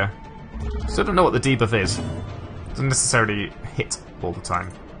necessarily, still don't know what the debuff is. Doesn't necessarily hit all the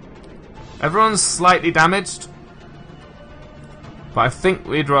time. Everyone's slightly damaged. But I think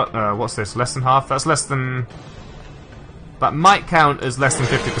we'd what's this? Less than half? That's less than... That might count as less than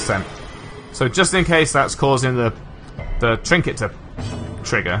 50%. So just in case that's causing the trinket to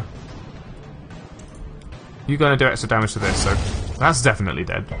trigger, you're going to do extra damage to this, so that's definitely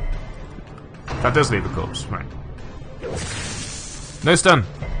dead. That does leave a corpse, right. No stun.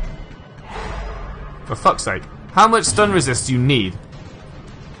 For fuck's sake. How much stun resist do you need?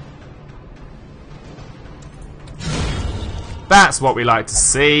 That's what we like to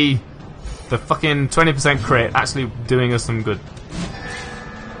see. The fucking 20% crit actually doing us some good.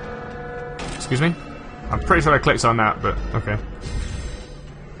 Excuse me? I'm pretty sure I clicked on that, but okay.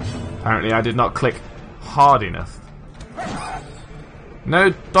 Apparently I did not click hard enough.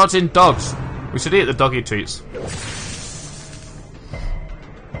 No dodging dogs. We should eat the doggy treats.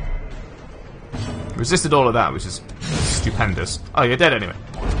 Resisted all of that, which is stupendous. Oh, you're dead anyway.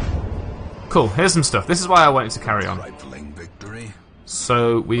 Cool, here's some stuff. This is why I wanted to carry on.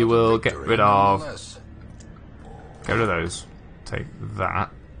 So we will get rid of those. Take that.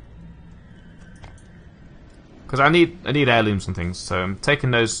 Because I need heirlooms and things, so I'm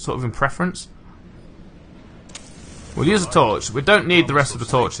taking those sort of in preference. We'll use a torch. We don't need the rest of the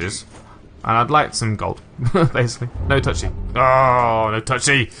torches. And I'd like some gold, basically. No touchy. Oh, no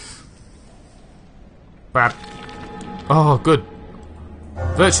touchy! Bad. Oh, good.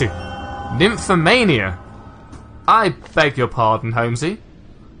 Virtue. Nymphomania. I beg your pardon, Homesy.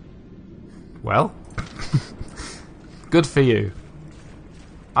 Well. Good for you.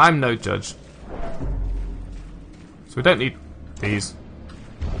 I'm no judge. So we don't need these.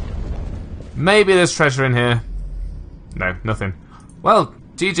 Maybe there's treasure in here. No, nothing. Well,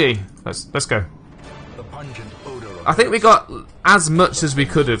 GG. Let's go. I think we got as much as we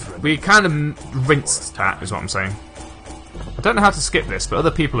could have. We kind of rinsed that, is what I'm saying. I don't know how to skip this, but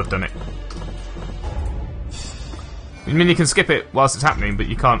other people have done it. I mean, you can skip it whilst it's happening, but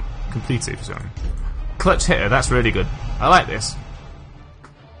you can't complete it, if you see what I mean. Clutch hitter, that's really good. I like this.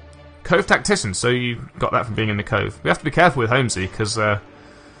 Cove tactician, so you got that from being in the cove. We have to be careful with Homesy, because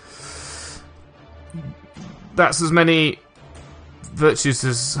that's as many virtues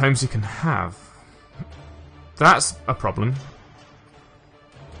as Homesy can have. That's a problem.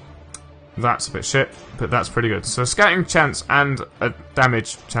 That's a bit shit, but that's pretty good. So scouting chance and a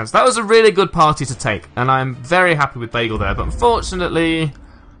damage chance. That was a really good party to take, and I'm very happy with Bagel there, but unfortunately,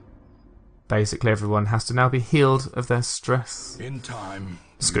 basically everyone has to now be healed of their stress. In time.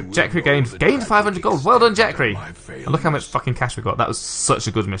 It's good. Jekri gained 500 gold. Well done, Jekri. And look how much fucking cash we got. That was such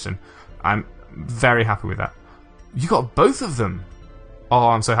a good mission. I'm very happy with that. You got both of them. Oh,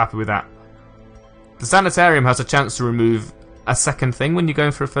 I'm so happy with that. The sanitarium has a chance to remove a second thing when you're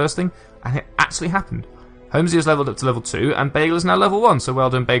going for a first thing, and it actually happened. Homesy has leveled up to level 2, and Bagel is now level 1, so well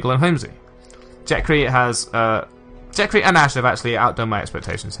done, Bagel and Homesy. Jekri and Ash have actually outdone my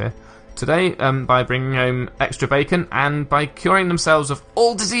expectations here today by bringing home extra bacon and by curing themselves of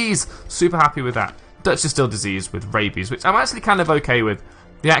all disease. Super happy with that. Dutch is still diseased with rabies, which I'm actually kind of okay with.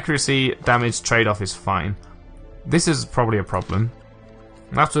 The accuracy damage trade-off is fine. This is probably a problem.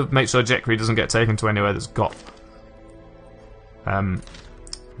 I have to make sure Jekri doesn't get taken to anywhere that's got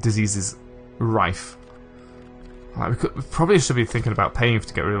diseases rife. We probably should be thinking about paying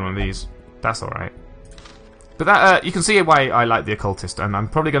to get rid of one of these. That's alright. But that you can see why I like the occultist, and I'm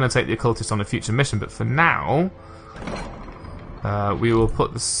probably going to take the occultist on a future mission, but for now we will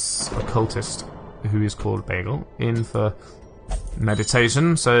put this occultist, who is called Bagel, in for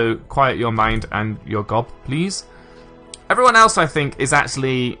meditation, so quiet your mind and your gob, please. Everyone else, I think, is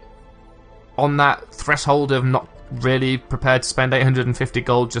actually on that threshold of not really prepared to spend 850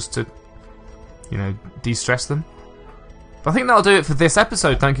 gold just to, you know, de-stress them. But I think that'll do it for this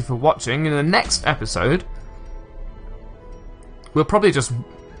episode. Thank you for watching. In the next episode, we'll probably just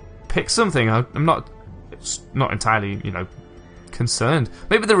pick something. I'm not entirely, you know, concerned.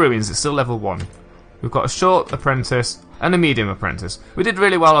 Maybe the ruins. It's still level 1. We've got a short apprentice and a medium apprentice. We did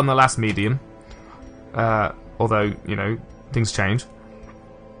really well on the last medium. Although, you know, things change.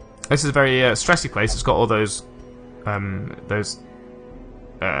 This is a very stressy place. It's got all those I can't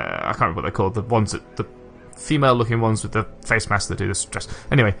remember what they're called. The ones that the female-looking ones with the face masks that do the stress.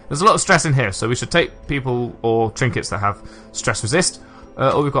 Anyway, there's a lot of stress in here, so we should take people or trinkets that have stress resist.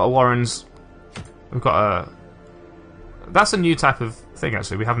 Or we've got a Warren's. We've got a. That's a new type of thing,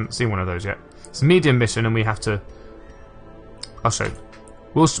 actually. We haven't seen one of those yet. It's a medium mission, and we have to. I'll show you.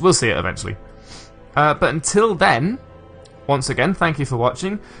 We'll see it eventually. But until then, once again, thank you for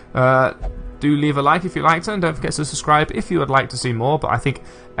watching. Do leave a like if you liked it, and don't forget to subscribe if you would like to see more. But I think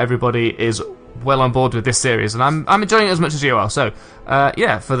everybody is well on board with this series, and I'm enjoying it as much as you are. So,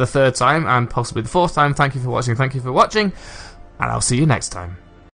 yeah, for the third time and possibly the fourth time, thank you for watching, and I'll see you next time.